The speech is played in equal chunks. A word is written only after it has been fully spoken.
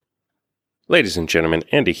Ladies and gentlemen,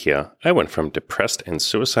 Andy here. I went from depressed and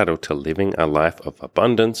suicidal to living a life of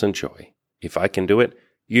abundance and joy. If I can do it,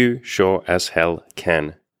 you sure as hell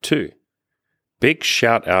can too. Big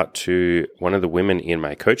shout out to one of the women in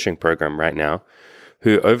my coaching program right now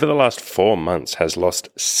who over the last 4 months has lost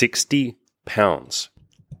 60 pounds.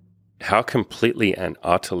 How completely and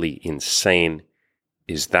utterly insane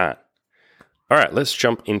is that? All right, let's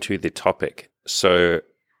jump into the topic. So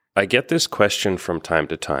I get this question from time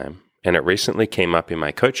to time, and it recently came up in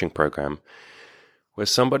my coaching program where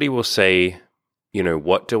somebody will say,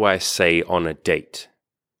 what do I say on a date?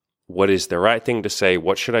 What is the right thing to say?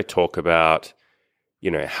 What should I talk about?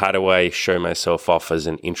 How do I show myself off as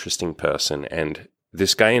an interesting person? And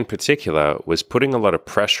this guy in particular was putting a lot of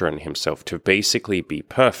pressure on himself to basically be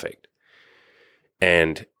perfect.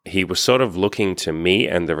 And he was sort of looking to me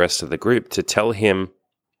and the rest of the group to tell him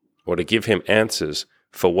or to give him answers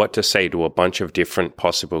for what to say to a bunch of different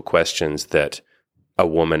possible questions that a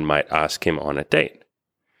woman might ask him on a date.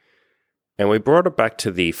 And we brought it back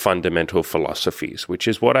to the fundamental philosophies, which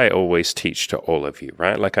is what I always teach to all of you,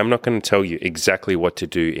 right? Like, I'm not going to tell you exactly what to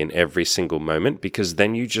do in every single moment because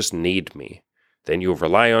then you just need me. Then you'll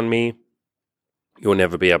rely on me. You'll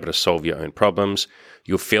never be able to solve your own problems.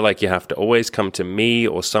 You'll feel like you have to always come to me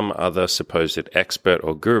or some other supposed expert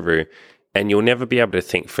or guru, and you'll never be able to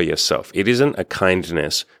think for yourself. It isn't a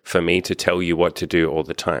kindness for me to tell you what to do all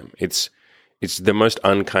the time. It's the most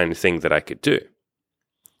unkind thing that I could do.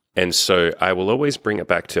 And so I will always bring it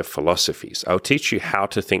back to philosophies. I'll teach you how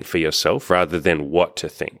to think for yourself rather than what to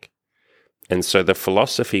think. And so the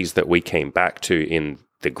philosophies that we came back to in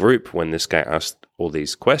the group when this guy asked all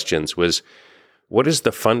these questions was, what is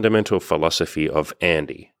the fundamental philosophy of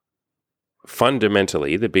Andy?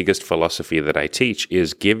 Fundamentally, the biggest philosophy that I teach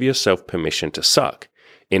is give yourself permission to suck.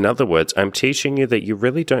 In other words, I'm teaching you that you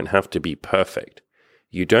really don't have to be perfect.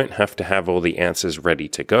 You don't have to have all the answers ready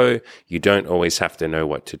to go. You don't always have to know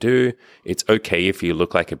what to do. It's okay if you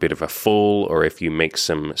look like a bit of a fool or if you make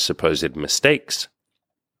some supposed mistakes.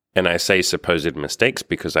 And I say supposed mistakes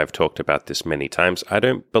because I've talked about this many times. I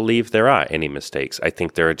don't believe there are any mistakes. I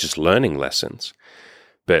think there are just learning lessons.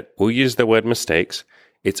 But we'll use the word mistakes.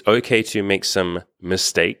 It's okay to make some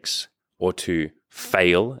mistakes or to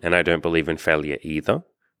fail, and I don't believe in failure either.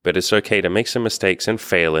 But it's okay to make some mistakes and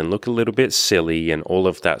fail and look a little bit silly and all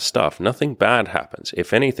of that stuff. Nothing bad happens.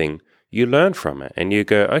 If anything, you learn from it and you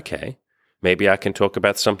go, okay, maybe I can talk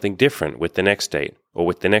about something different with the next date or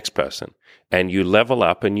with the next person. And you level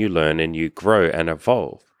up and you learn and you grow and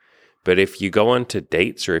evolve. But if you go on to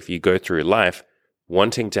dates or if you go through life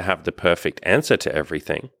wanting to have the perfect answer to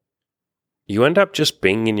everything, you end up just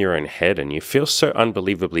being in your own head and you feel so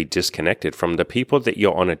unbelievably disconnected from the people that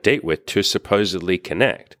you're on a date with to supposedly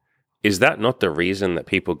connect. Is that not the reason that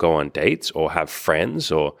people go on dates or have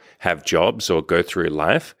friends or have jobs or go through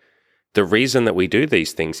life? The reason that we do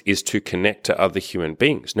these things is to connect to other human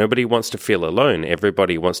beings. Nobody wants to feel alone.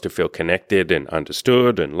 Everybody wants to feel connected and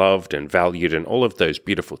understood and loved and valued and all of those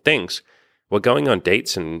beautiful things. We're going on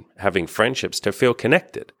dates and having friendships to feel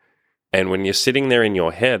connected. And when you're sitting there in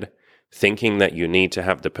your head thinking that you need to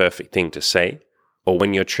have the perfect thing to say, or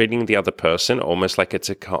when you're treating the other person almost like it's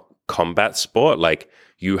a combat sport, like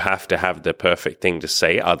you have to have the perfect thing to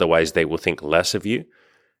say, otherwise they will think less of you,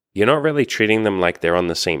 you're not really treating them like they're on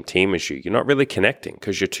the same team as you. You're not really connecting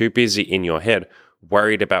because you're too busy in your head,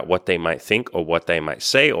 worried about what they might think or what they might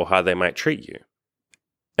say or how they might treat you.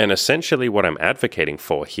 And essentially what I'm advocating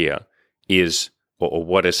for here is, or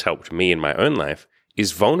what has helped me in my own life,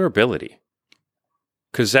 is vulnerability.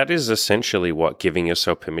 Because that is essentially what giving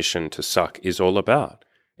yourself permission to suck is all about.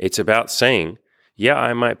 It's about saying, yeah,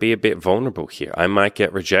 I might be a bit vulnerable here. I might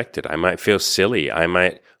get rejected. I might feel silly. I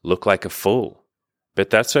might look like a fool. But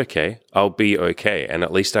that's okay. I'll be okay. And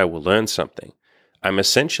at least I will learn something. I'm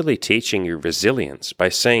essentially teaching you resilience by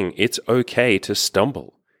saying it's okay to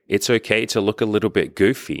stumble. It's okay to look a little bit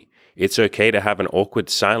goofy. It's okay to have an awkward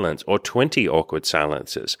silence or 20 awkward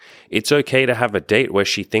silences. It's okay to have a date where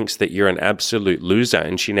she thinks that you're an absolute loser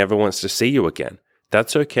and she never wants to see you again.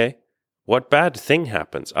 That's okay. What bad thing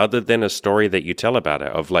happens other than a story that you tell about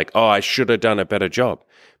it of like, oh, I should have done a better job.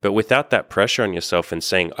 But without that pressure on yourself and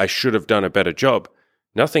saying, I should have done a better job,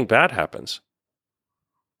 nothing bad happens.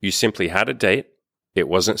 You simply had a date. It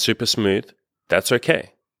wasn't super smooth. That's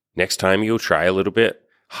okay. Next time you'll try a little bit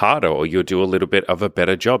harder or you'll do a little bit of a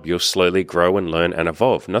better job. You'll slowly grow and learn and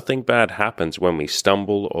evolve. Nothing bad happens when we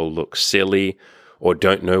stumble or look silly or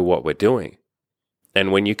don't know what we're doing.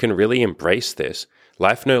 And when you can really embrace this,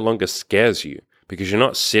 life no longer scares you because you're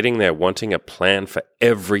not sitting there wanting a plan for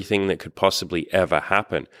everything that could possibly ever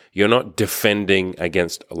happen. You're not defending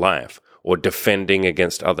against life or defending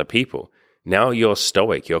against other people. Now you're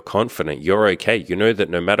stoic, you're confident, you're okay. You know that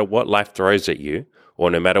no matter what life throws at you, or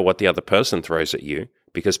no matter what the other person throws at you,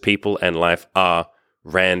 because people and life are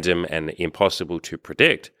random and impossible to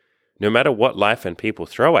predict, no matter what life and people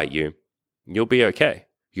throw at you, you'll be okay.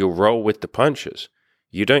 You'll roll with the punches.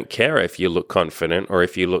 You don't care if you look confident or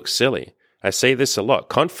if you look silly. I say this a lot.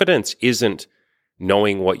 Confidence isn't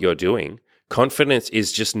knowing what you're doing. Confidence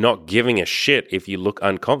is just not giving a shit if you look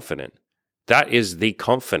unconfident. That is the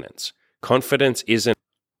confidence. Confidence isn't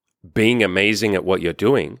being amazing at what you're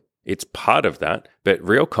doing. It's part of that. But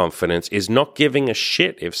real confidence is not giving a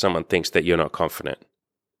shit if someone thinks that you're not confident.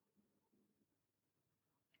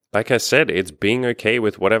 Like I said, it's being okay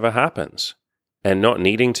with whatever happens and not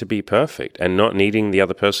needing to be perfect and not needing the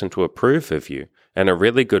other person to approve of you. And a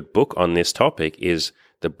really good book on this topic is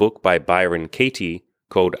the book by Byron Katie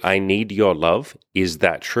called I Need Your Love. Is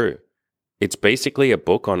That True? It's basically a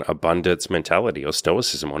book on abundance mentality or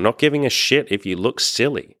stoicism, or not giving a shit if you look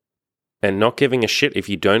silly, and not giving a shit if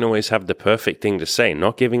you don't always have the perfect thing to say,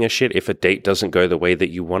 not giving a shit if a date doesn't go the way that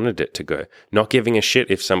you wanted it to go, not giving a shit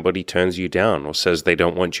if somebody turns you down or says they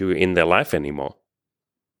don't want you in their life anymore.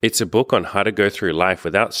 It's a book on how to go through life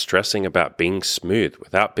without stressing about being smooth,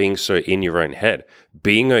 without being so in your own head,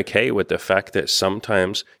 being okay with the fact that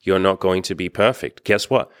sometimes you're not going to be perfect. Guess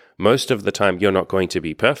what? Most of the time you're not going to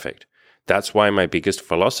be perfect. That's why my biggest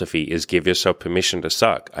philosophy is give yourself permission to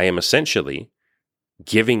suck. I am essentially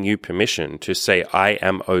giving you permission to say, I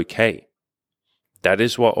am okay. That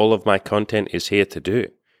is what all of my content is here to do.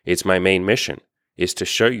 It's my main mission, is to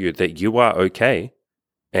show you that you are okay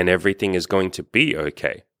and everything is going to be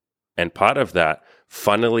okay. And part of that,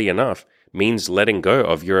 funnily enough, means letting go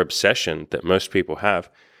of your obsession that most people have,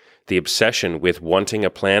 the obsession with wanting a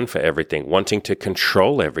plan for everything, wanting to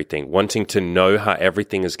control everything, wanting to know how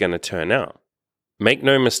everything is going to turn out. Make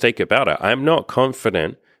no mistake about it, I'm not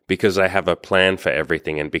confident because I have a plan for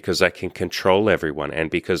everything and because I can control everyone and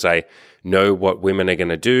because I know what women are going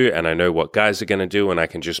to do and I know what guys are going to do and I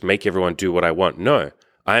can just make everyone do what I want. No.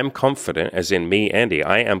 I am confident, as in me, Andy,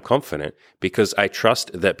 I am confident because I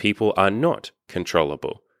trust that people are not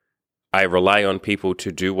controllable. I rely on people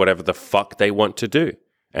to do whatever the fuck they want to do.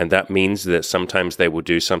 And that means that sometimes they will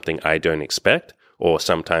do something I don't expect, or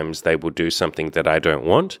sometimes they will do something that I don't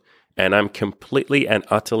want. And I'm completely and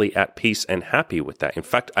utterly at peace and happy with that. In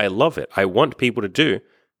fact, I love it. I want people to do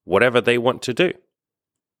whatever they want to do.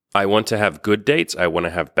 I want to have good dates. I want to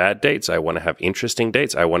have bad dates. I want to have interesting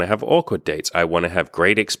dates. I want to have awkward dates. I want to have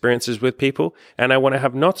great experiences with people, and I want to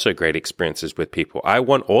have not so great experiences with people. I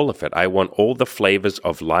want all of it. I want all the flavors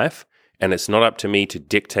of life, and it's not up to me to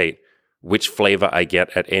dictate which flavor I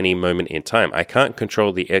get at any moment in time. I can't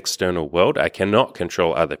control the external world. I cannot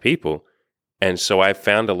control other people. And so I've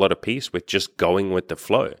found a lot of peace with just going with the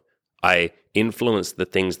flow. I influence the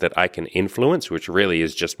things that I can influence, which really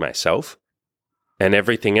is just myself. And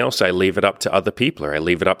everything else, I leave it up to other people, or I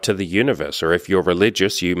leave it up to the universe. Or if you're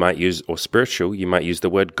religious, you might use, or spiritual, you might use the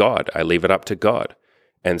word God. I leave it up to God.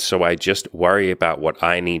 And so I just worry about what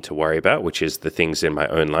I need to worry about, which is the things in my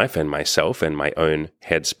own life and myself and my own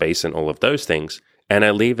headspace and all of those things. And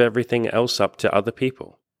I leave everything else up to other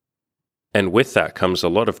people. And with that comes a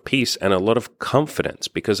lot of peace and a lot of confidence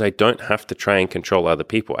because I don't have to try and control other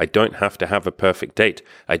people. I don't have to have a perfect date.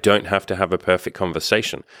 I don't have to have a perfect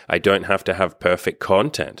conversation. I don't have to have perfect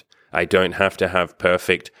content. I don't have to have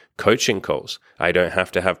perfect coaching calls. I don't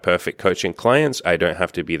have to have perfect coaching clients. I don't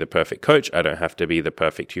have to be the perfect coach. I don't have to be the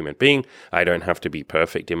perfect human being. I don't have to be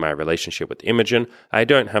perfect in my relationship with Imogen. I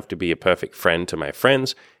don't have to be a perfect friend to my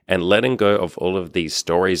friends. And letting go of all of these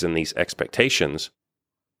stories and these expectations,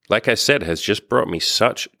 like I said, has just brought me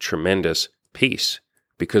such tremendous peace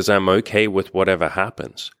because I'm okay with whatever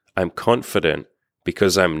happens. I'm confident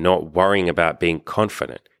because I'm not worrying about being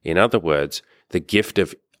confident. In other words, the gift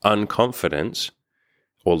of unconfidence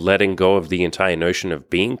or letting go of the entire notion of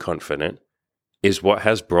being confident is what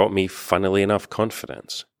has brought me, funnily enough,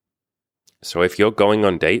 confidence. So if you're going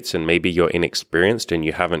on dates and maybe you're inexperienced and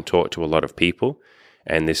you haven't talked to a lot of people,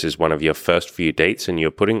 and this is one of your first few dates and you're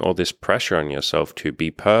putting all this pressure on yourself to be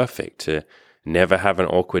perfect, to never have an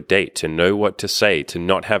awkward date, to know what to say, to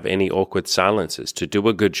not have any awkward silences, to do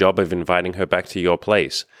a good job of inviting her back to your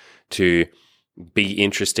place, to be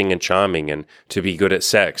interesting and charming and to be good at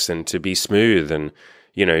sex and to be smooth and,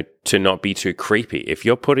 you know, to not be too creepy. If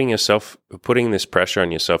you're putting this pressure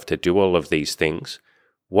on yourself to do all of these things,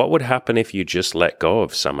 what would happen if you just let go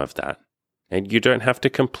of some of that? And you don't have to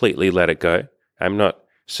completely let it go. I'm not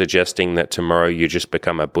suggesting that tomorrow you just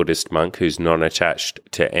become a Buddhist monk who's non-attached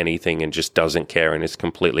to anything and just doesn't care and is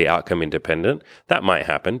completely outcome independent. That might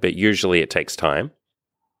happen, but usually it takes time.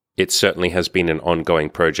 It certainly has been an ongoing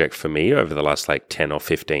project for me over the last 10 or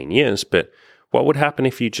 15 years, but what would happen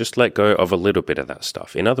if you just let go of a little bit of that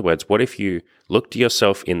stuff? In other words, what if you looked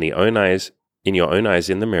yourself in your own eyes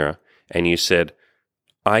in the mirror and you said,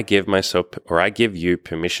 I give you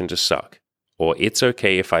permission to suck, or it's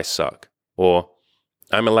okay if I suck, or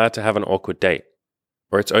I'm allowed to have an awkward date,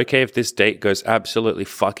 or it's okay if this date goes absolutely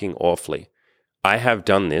fucking awfully. I have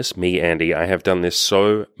done this, me, Andy, I have done this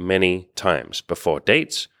so many times before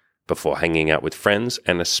dates, before hanging out with friends,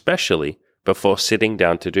 and especially before sitting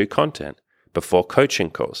down to do content, before coaching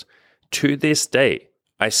calls. To this day,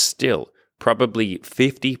 I still, probably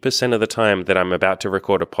 50% of the time that I'm about to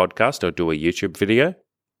record a podcast or do a YouTube video,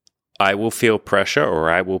 I will feel pressure, or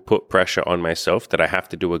I will put pressure on myself that I have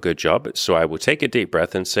to do a good job. So I will take a deep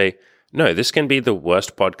breath and say, no, this can be the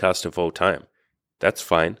worst podcast of all time. That's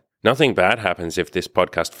fine. Nothing bad happens if this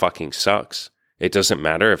podcast fucking sucks. It doesn't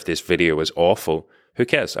matter if this video is awful. Who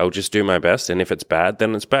cares? I'll just do my best, and if it's bad,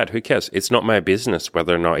 then it's bad. Who cares? It's not my business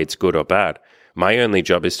whether or not it's good or bad. My only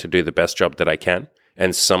job is to do the best job that I can,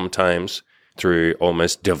 and sometimes through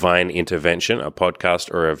almost divine intervention, a podcast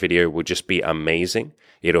or a video will just be amazing.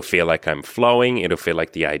 It'll feel like I'm flowing. It'll feel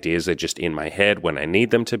like the ideas are just in my head when I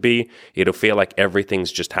need them to be. It'll feel like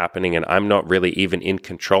everything's just happening and I'm not really even in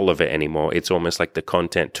control of it anymore. It's almost like the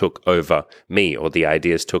content took over me, or the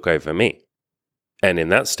ideas took over me. And in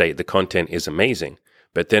that state, the content is amazing.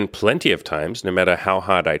 But then plenty of times, no matter how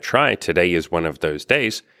hard I try, today is one of those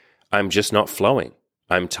days, I'm just not flowing.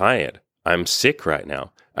 I'm tired. I'm sick right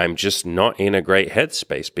now. I'm just not in a great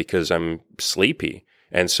headspace because I'm sleepy.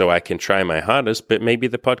 And so I can try my hardest, but maybe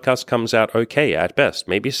the podcast comes out okay at best.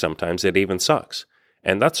 Maybe sometimes it even sucks.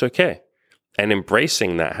 And that's okay. And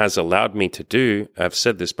embracing that has allowed me to do, I've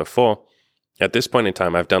said this before, at this point in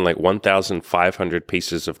time, I've done 1,500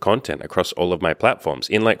 pieces of content across all of my platforms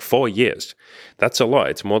in 4 years. That's a lot.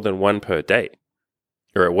 It's more than one per day.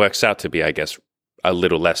 Or it works out to be, I guess, a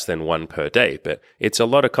little less than one per day, but it's a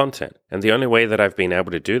lot of content. And the only way that I've been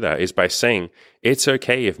able to do that is by saying, it's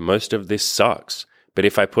okay if most of this sucks. But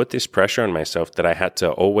if I put this pressure on myself that I had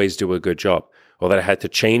to always do a good job, or that I had to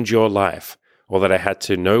change your life, or that I had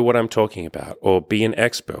to know what I'm talking about, or be an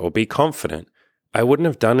expert, or be confident, I wouldn't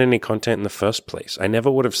have done any content in the first place. I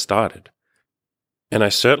never would have started. And I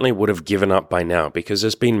certainly would have given up by now, because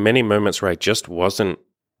there's been many moments where I just wasn't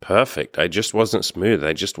perfect. I just wasn't smooth.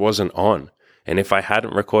 I just wasn't on. And if I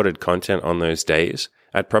hadn't recorded content on those days,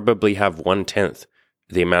 I'd probably have 1/10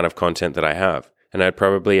 the amount of content that I have. And I'd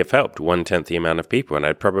probably have helped 1/10 the amount of people. And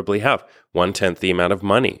I'd probably have 1/10 the amount of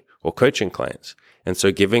money or coaching clients. And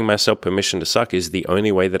so giving myself permission to suck is the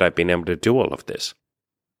only way that I've been able to do all of this.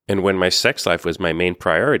 And when my sex life was my main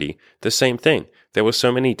priority, the same thing. There were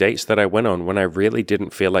so many dates that I went on when I really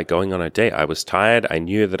didn't feel like going on a date. I was tired. I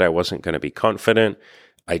knew that I wasn't going to be confident.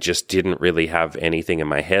 I just didn't really have anything in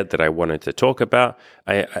my head that I wanted to talk about.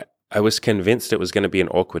 I was convinced it was going to be an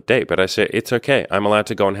awkward date, but I said, it's okay. I'm allowed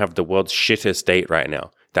to go and have the world's shittest date right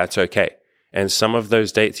now. That's okay. And some of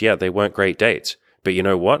those dates, they weren't great dates. But you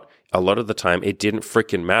know what? A lot of the time, it didn't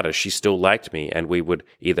freaking matter. She still liked me, and we would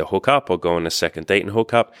either hook up or go on a second date and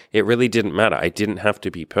hook up. It really didn't matter. I didn't have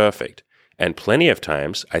to be perfect. And plenty of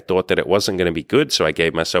times, I thought that it wasn't going to be good, so I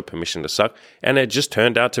gave myself permission to suck, and it just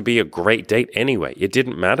turned out to be a great date anyway. It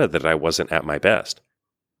didn't matter that I wasn't at my best.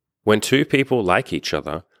 When two people like each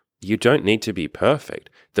other, you don't need to be perfect.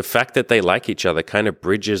 The fact that they like each other kind of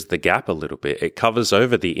bridges the gap a little bit. It covers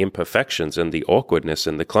over the imperfections and the awkwardness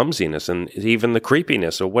and the clumsiness and even the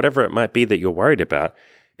creepiness or whatever it might be that you're worried about.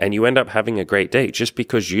 And you end up having a great date just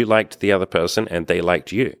because you liked the other person and they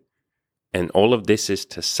liked you. And all of this is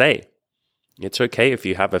to say, it's okay if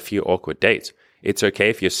you have a few awkward dates. It's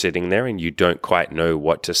okay if you're sitting there and you don't quite know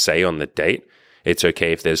what to say on the date. It's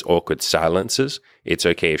okay if there's awkward silences. It's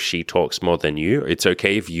okay if she talks more than you. It's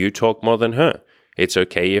okay if you talk more than her. It's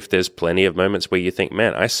okay if there's plenty of moments where you think,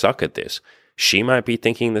 man, I suck at this. She might be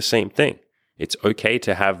thinking the same thing. It's okay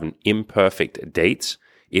to have imperfect dates.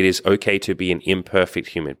 It is okay to be an imperfect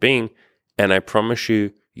human being. And I promise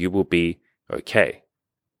you, you will be okay.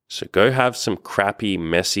 So go have some crappy,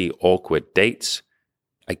 messy, awkward dates.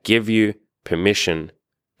 I give you permission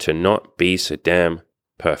to not be so damn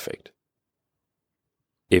perfect.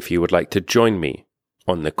 If you would like to join me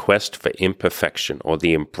on the quest for imperfection or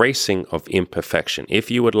the embracing of imperfection, if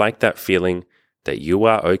you would like that feeling that you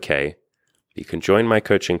are okay, you can join my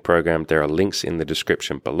coaching program. There are links in the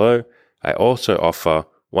description below. I also offer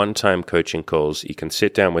one-time coaching calls. You can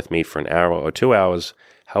sit down with me for an hour or 2 hours,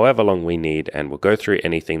 however long we need, and we'll go through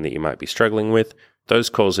anything that you might be struggling with. Those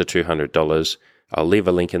calls are $200. I'll leave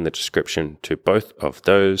a link in the description to both of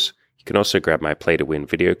those. You can also grab my Play to Win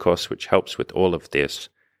video course, which helps with all of this.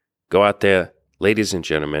 Go out there, ladies and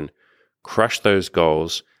gentlemen, crush those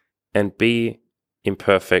goals and be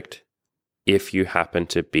imperfect if you happen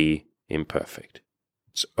to be imperfect.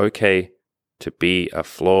 It's okay to be a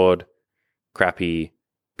flawed, crappy,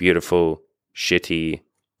 beautiful, shitty,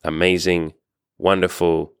 amazing,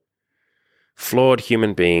 wonderful, flawed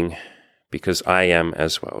human being, because I am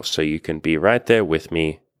as well. So you can be right there with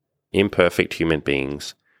me, imperfect human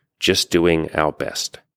beings, just doing our best.